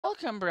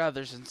Welcome,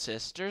 brothers and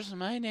sisters.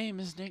 My name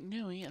is Nick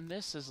Newey, and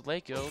this is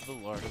Lego, the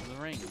Lord of the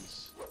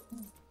Rings.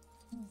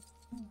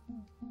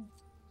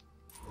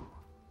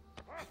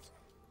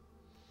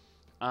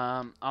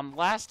 On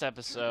last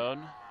episode,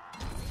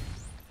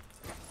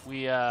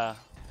 we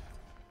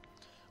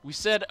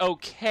said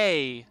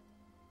okay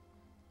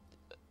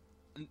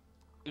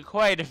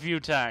quite a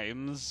few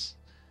times.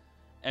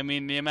 I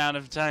mean, the amount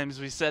of times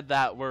we said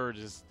that word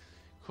is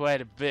quite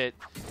a bit.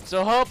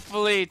 So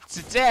hopefully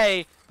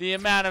today, the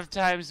amount of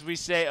times we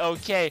say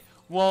okay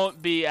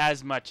won't be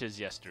as much as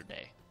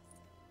yesterday.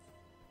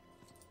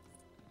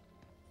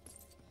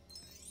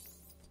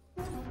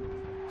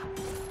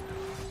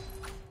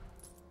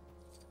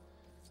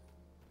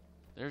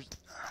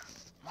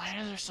 Why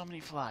are there so many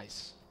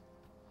flies?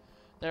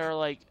 There are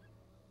like...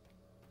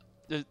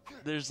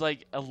 There's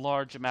like a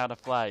large amount of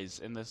flies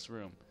in this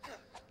room.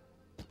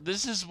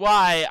 This is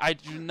why I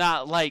do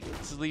not like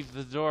to leave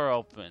the door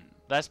open.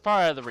 That's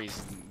part of the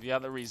reason. The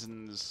other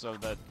reason is so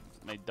that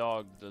my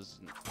dog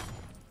doesn't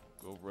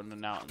go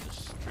running out in the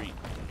street.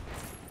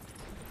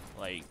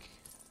 Like,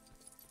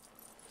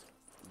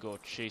 go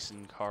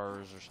chasing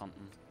cars or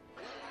something.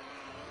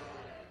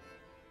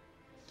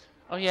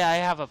 Oh yeah, I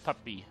have a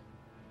puppy.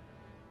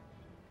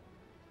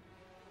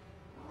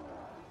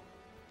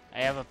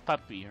 I have a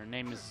puppy. Her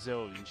name is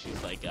Zoe, and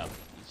she's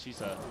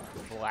a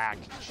black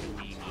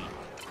chihuahua.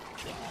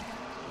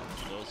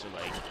 Those are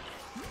like,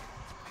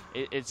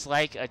 it's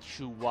like a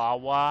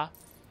chihuahua,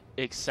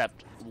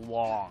 except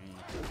long.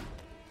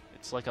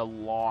 It's like a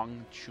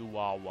long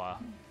chihuahua.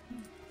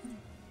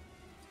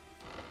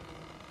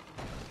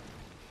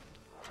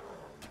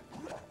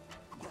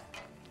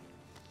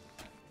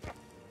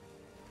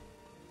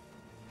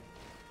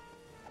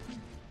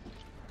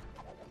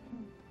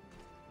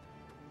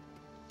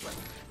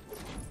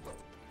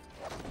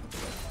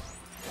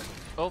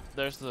 Oh,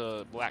 there's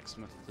the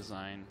blacksmith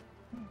design.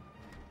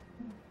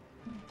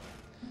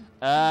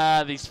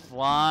 Ah, these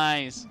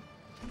flies.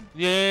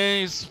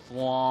 These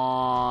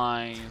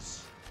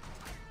flies.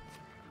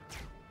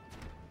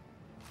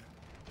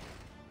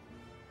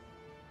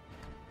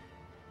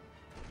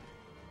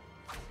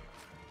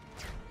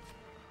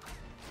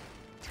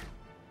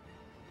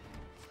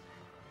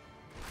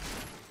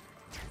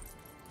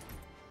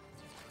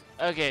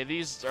 Okay,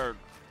 these are...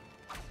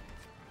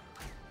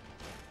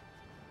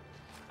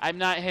 I'm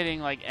not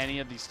hitting like any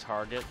of these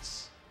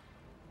targets.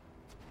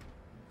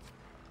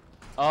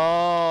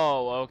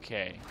 Oh,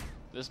 okay.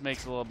 This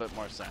makes a little bit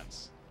more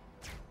sense.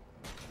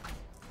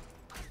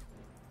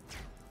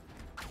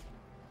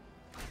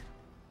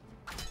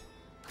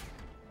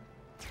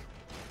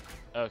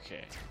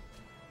 Okay.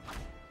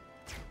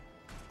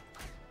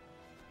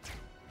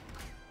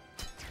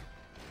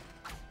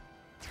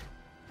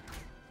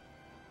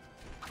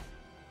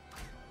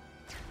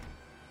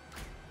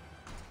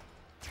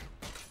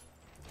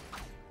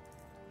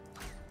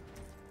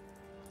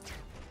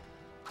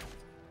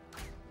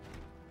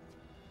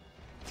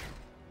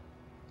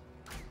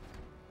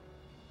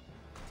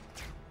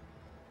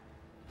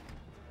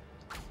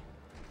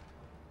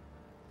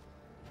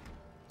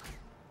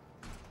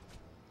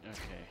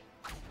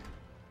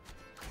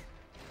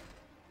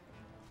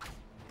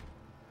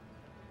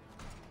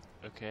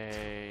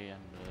 Okay,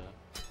 and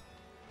okay.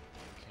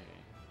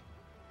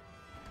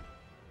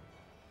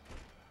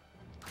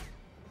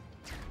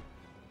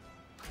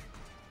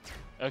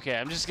 Okay,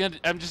 I'm just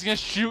gonna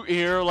shoot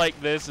here like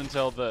this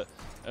until the...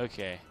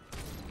 Okay.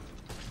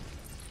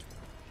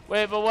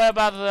 Wait, but what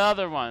about the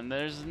other one?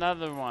 There's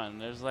another one.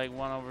 There's like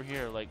one over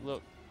here. Like,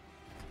 look.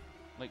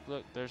 Like,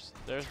 look, there's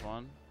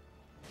one.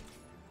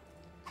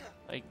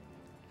 Like,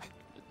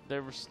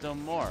 there were still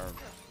more.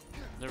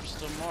 There was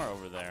still more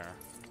over there.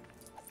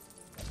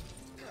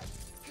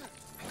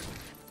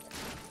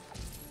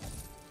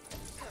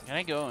 Can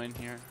I go in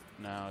here?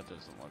 No, it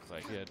doesn't look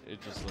like it. It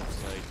just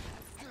looks like...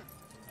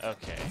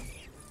 Okay.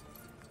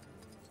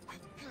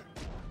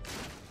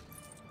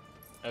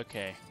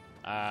 Okay.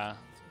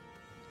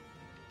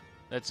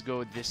 Let's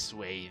go this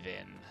way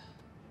then.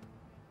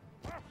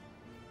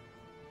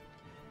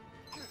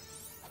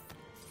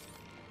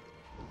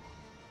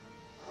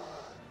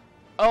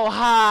 Oh,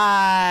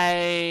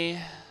 hi!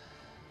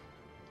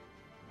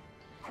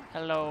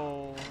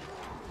 Hello.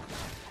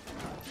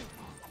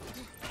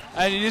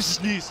 I need to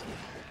sneeze.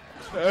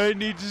 I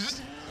need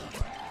to...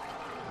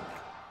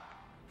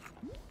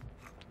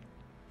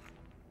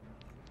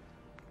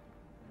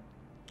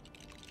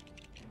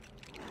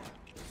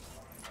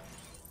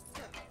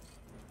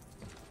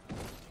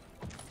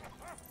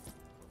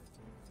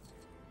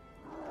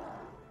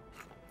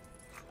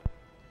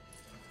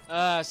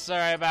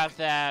 Sorry about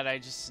that. I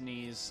just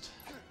sneezed.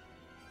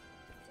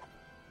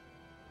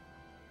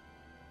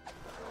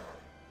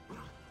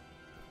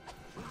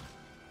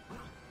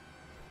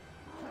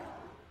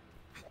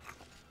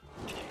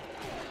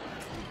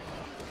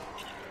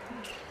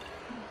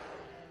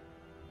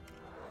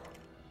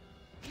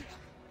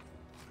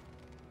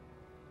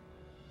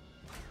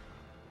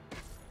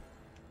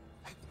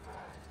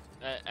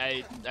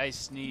 I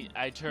sneeze.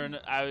 I turn.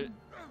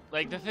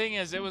 Like, the thing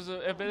is, it was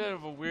a bit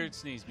of a weird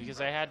sneeze because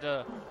I had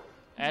to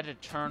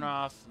turn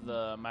off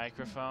the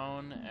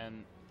microphone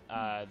and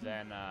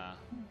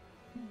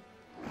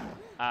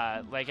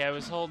like I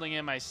was holding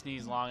in my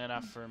sneeze long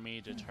enough for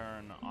me to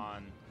turn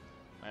on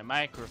my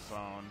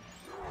microphone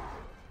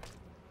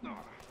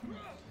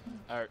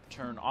or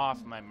turn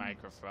off my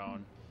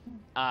microphone.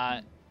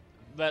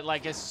 But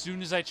like as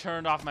soon as I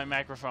turned off my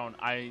microphone,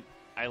 I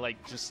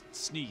like just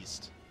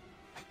sneezed.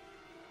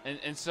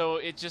 And so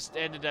it just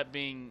ended up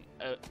being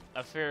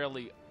a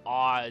fairly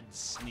odd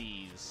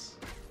sneeze.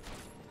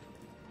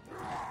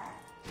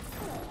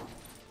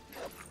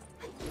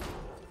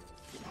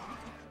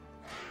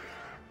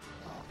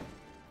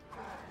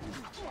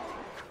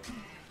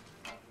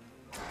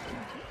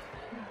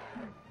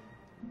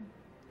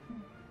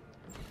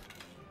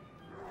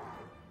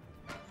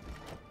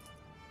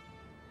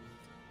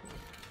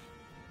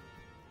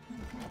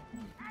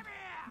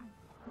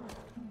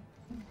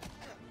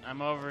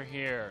 I'm over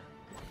here.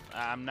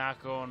 I'm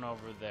not going over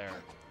there.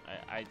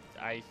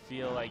 I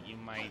feel like you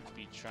might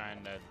be trying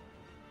to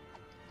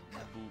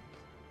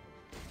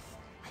boop.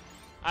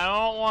 I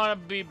don't want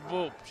to be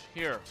booped.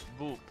 Here,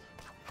 boop.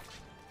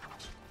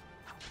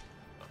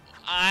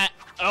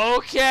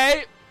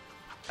 Okay.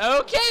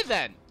 Okay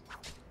then.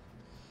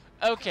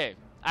 Okay.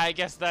 I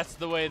guess that's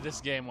the way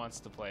this game wants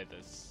to play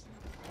this.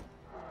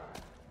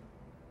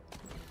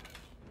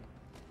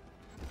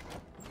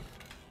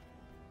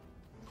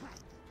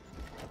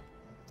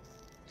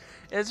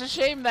 It's a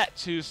shame that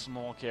two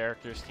small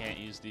characters can't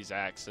use these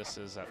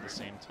accesses at the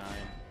same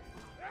time.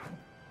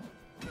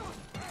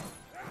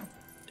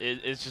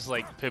 It's just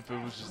like Pippa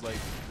was just like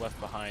left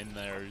behind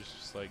there. He's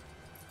just like,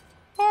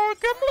 "Oh,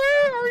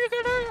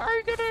 Gimli, are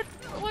you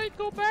gonna like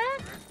go back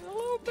a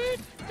little bit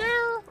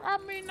there? I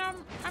mean,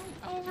 I'm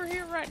over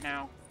here right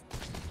now,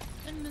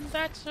 and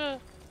that's a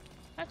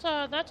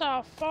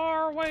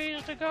far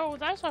ways to go.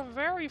 That's a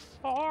very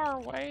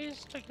far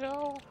ways to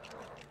go."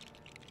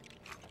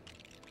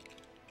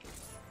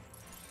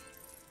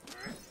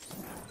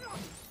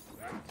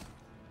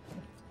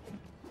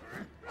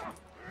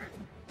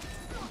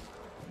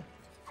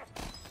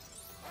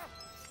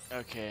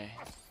 Okay.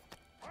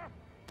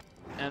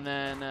 And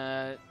then,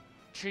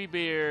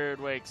 Treebeard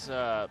wakes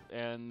up,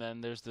 and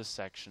then there's this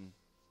section.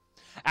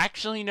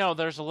 Actually, no,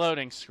 there's a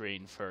loading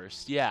screen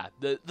first. Yeah,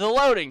 the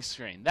loading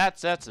screen.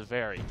 That's a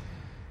very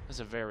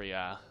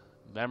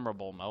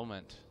memorable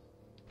moment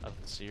of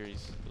the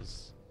series.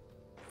 Was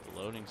the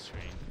loading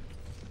screen.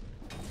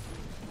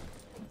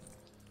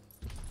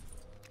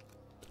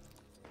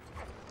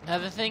 Now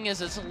the thing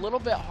is, it's a little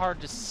bit hard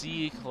to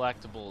see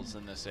collectibles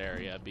in this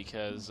area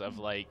because of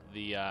like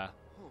the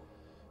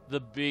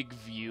big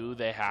view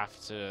they have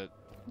to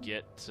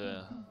get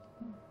to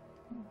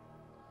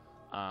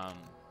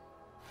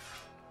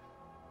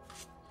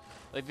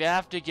like they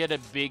have to get a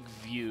big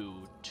view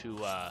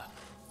to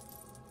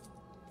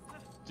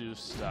do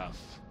stuff.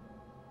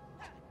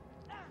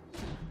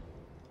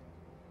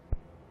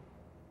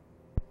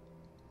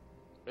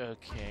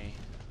 Okay.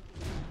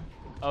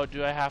 Oh,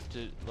 do I have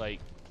to like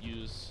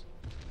use...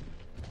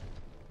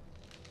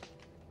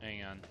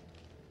 Hang on.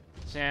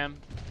 Sam,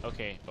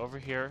 okay, over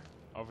here,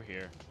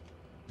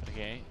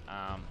 okay,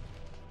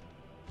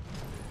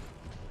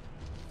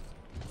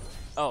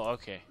 oh,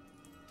 okay,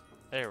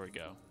 there we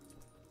go.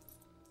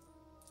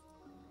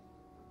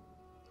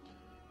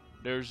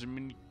 There's a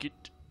mini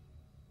kit.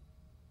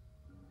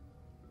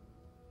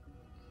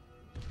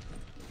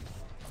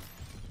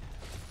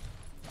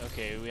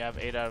 Okay, we have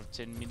 8 out of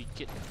 10 mini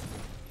kit.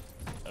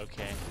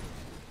 Okay.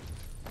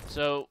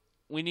 So,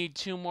 we need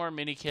 2 more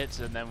mini kits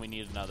and then we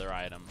need another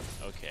item.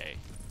 Okay.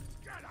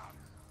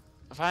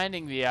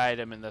 Finding the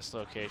item in this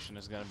location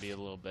is going to be a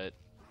little bit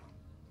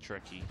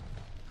tricky.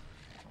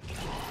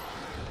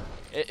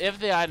 If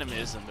the item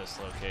is in this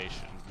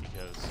location,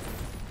 because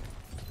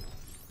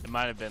it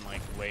might have been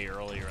like way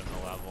earlier in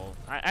the level.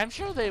 I'm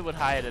sure they would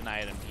hide an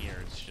item here.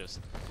 It's just,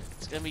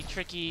 it's going to be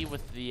tricky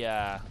with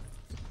the,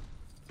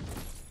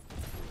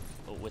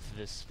 with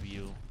this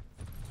view.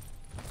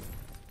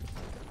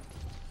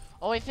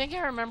 Oh, I think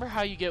I remember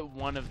how you get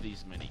one of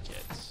these mini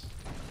kits.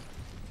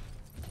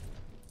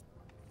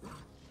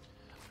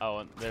 Oh,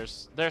 and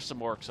there's some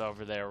orcs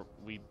over there.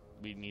 We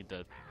need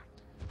to.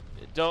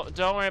 Don't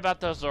worry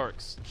about those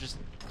orcs.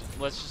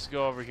 Let's just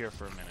go over here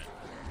for a minute.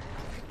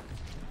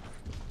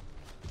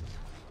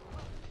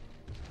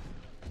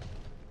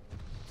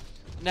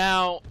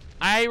 Now,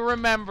 I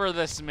remember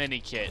this mini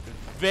kit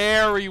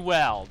very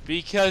well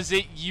because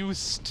it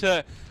used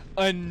to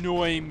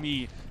annoy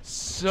me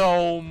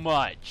so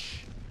much.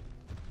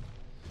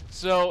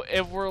 So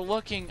if we're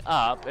looking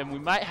up, and we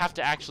might have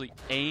to actually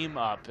aim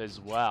up as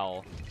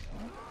well,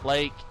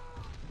 like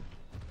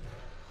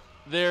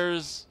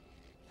there's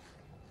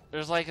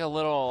like a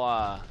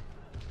little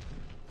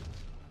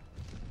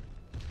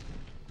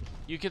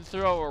you can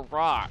throw a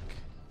rock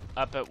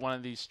up at one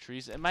of these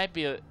trees. It might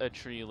be a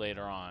tree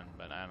later on,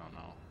 but I don't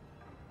know.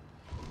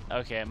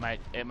 Okay,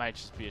 it might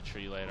just be a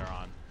tree later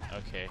on.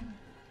 Okay.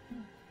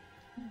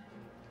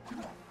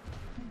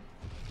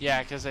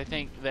 Yeah, because I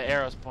think the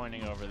arrow's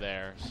pointing over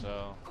there,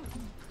 so...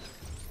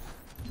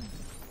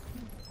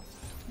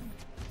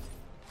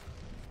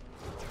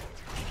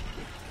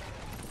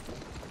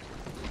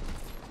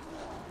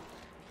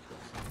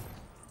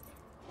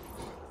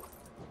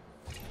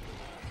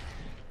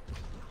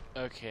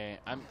 Okay,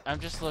 I'm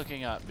just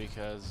looking up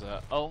because,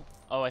 oh,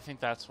 I think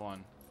that's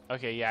one.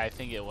 Okay, yeah, I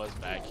think it was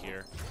back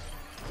here.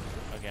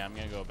 Okay, I'm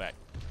gonna go back.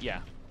 Yeah.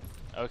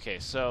 Okay,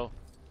 so,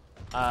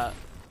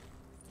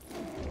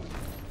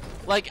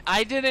 like,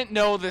 I didn't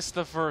know this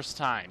the first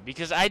time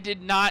because I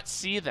did not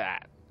see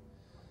that.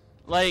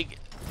 Like,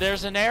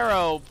 there's an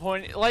arrow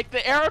point, like,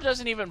 the arrow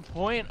doesn't even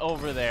point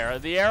over there.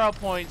 The arrow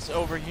points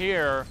over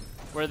here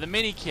where the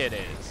mini kit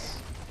is.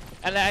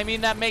 And I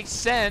mean, that makes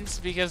sense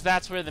because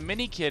that's where the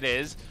mini kit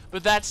is,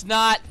 but that's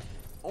not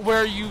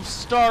where you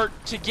start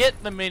to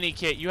get the mini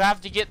kit. You have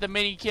to get the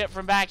mini kit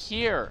from back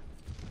here.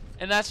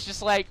 And that's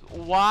just like,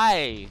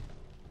 why?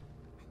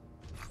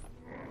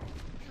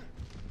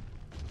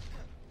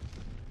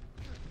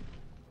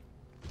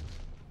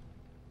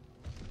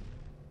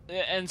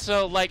 And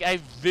so, like,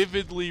 I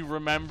vividly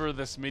remember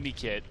this mini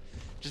kit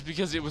just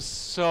because it was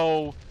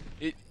so,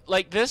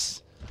 like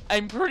this,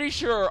 I'm pretty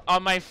sure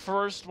on my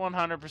first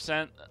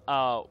 100%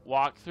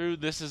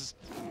 walkthrough, this is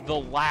the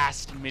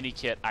last mini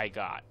kit I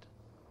got.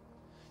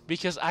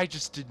 Because I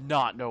just did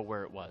not know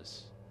where it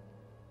was.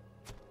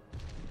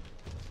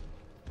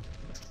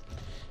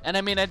 And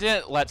I mean, I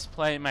didn't Let's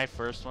Play my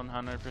first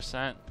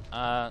 100%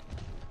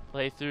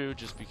 playthrough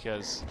just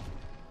because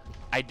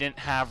I didn't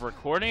have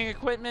recording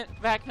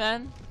equipment back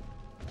then.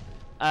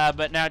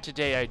 But now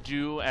today I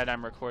do, and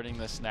I'm recording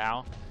this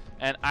now.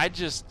 And I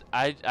just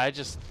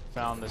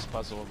found this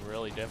puzzle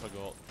really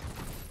difficult.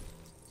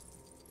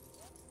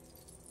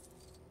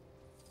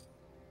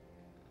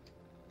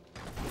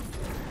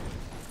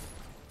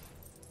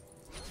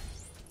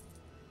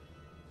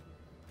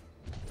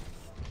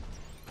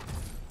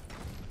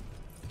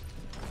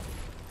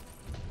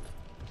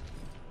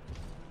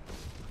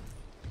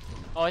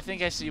 Oh, I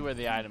think I see where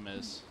the item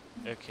is.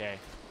 Okay.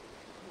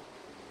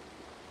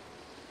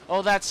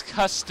 Oh, that's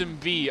Custom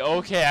B.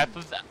 Okay,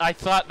 I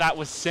thought that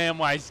was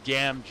Samwise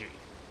Gamgee.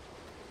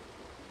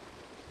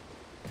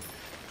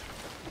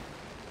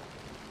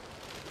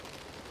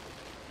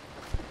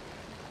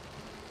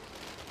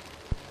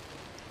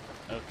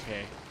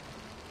 Okay.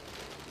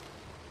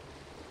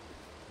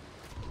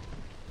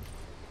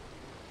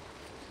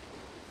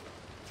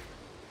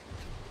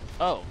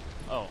 Oh.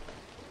 Oh.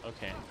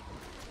 Okay.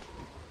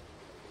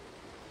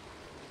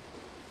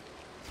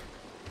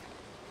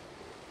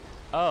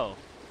 Oh.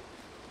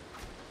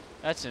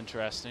 That's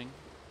interesting.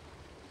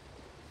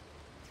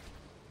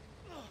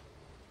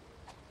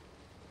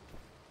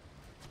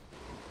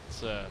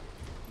 It's a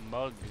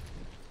mug.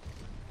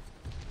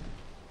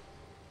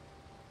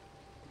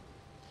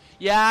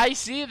 Yeah, I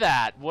see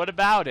that. What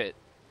about it?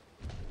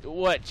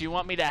 What, do you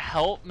want me to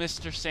help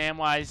Mr.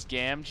 Samwise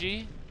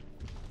Gamgee?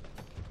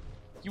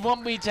 You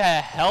want me to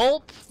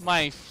help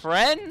my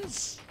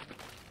friends?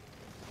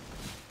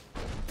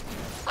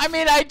 I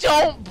mean, I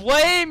don't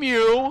blame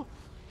you.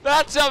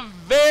 That's a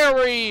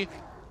very,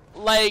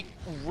 like,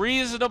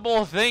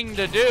 reasonable thing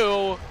to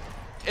do.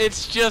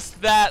 It's just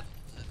that...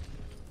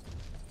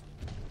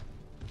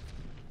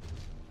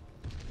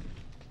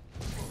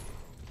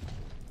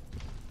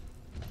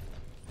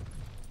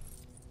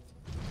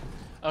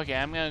 Okay,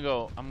 I'm gonna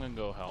go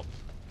help.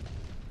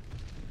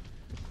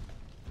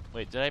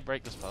 Wait, did I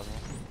break this puzzle?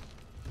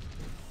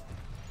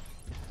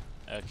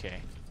 Okay.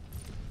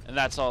 And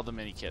that's all the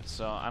mini kits,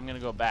 so I'm gonna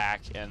go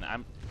back and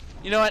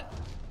you know what?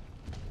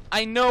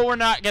 I know we're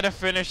not gonna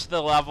finish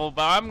the level,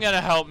 but I'm gonna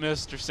help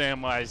Mr.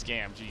 Samwise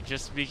Gamgee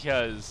just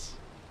because.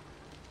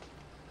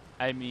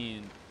 I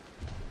mean,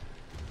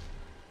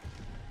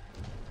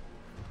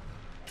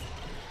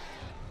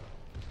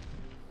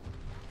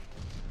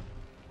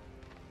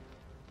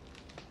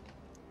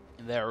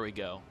 there we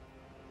go.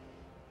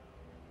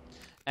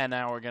 And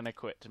now we're gonna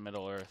quit to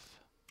Middle Earth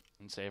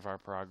and save our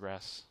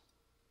progress.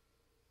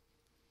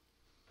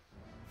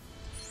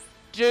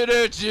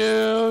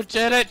 Do-do-do,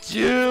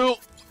 do-do-do.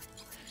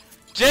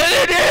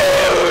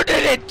 Do-do-do,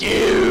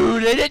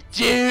 do-do-do, do-do-do,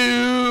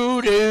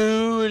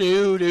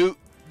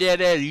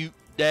 do-do-do,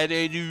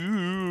 do-do-do,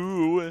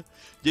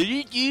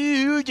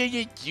 do-do-do, do-do-do,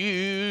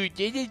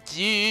 do-do-do,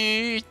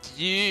 do-do-do,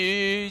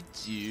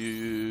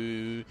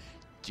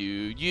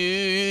 do-do,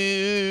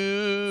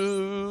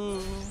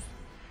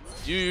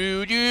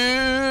 do-do, do-do.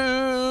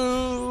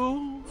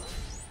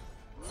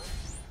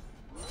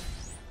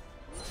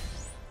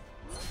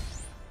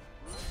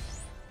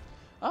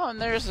 Oh,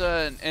 and there's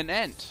an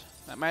ent.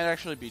 That might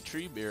actually be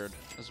Treebeard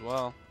as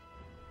well.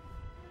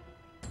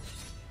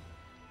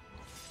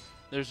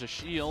 There's a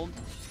shield.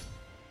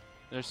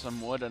 There's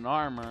some wooden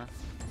armor.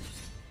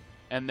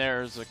 And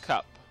there's a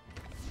cup.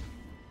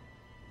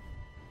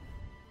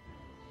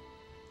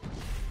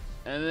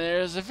 And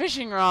there's a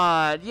fishing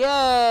rod.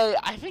 Yay!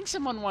 I think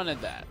someone wanted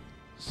that.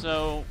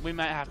 So we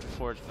might have to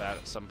forge that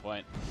at some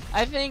point.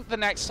 I think the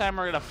next time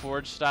we're going to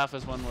forge stuff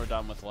is when we're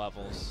done with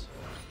levels.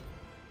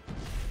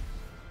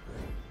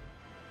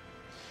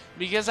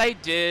 Because I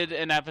did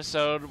an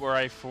episode where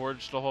I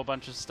forged a whole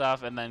bunch of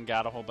stuff and then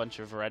got a whole bunch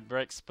of red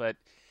bricks, but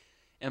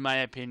in my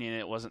opinion,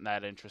 it wasn't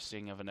that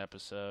interesting of an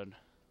episode.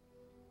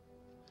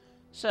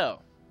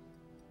 So,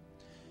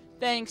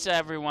 thanks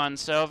everyone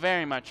so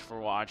very much for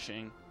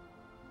watching.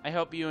 I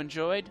hope you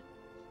enjoyed.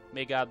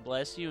 May God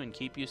bless you and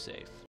keep you safe.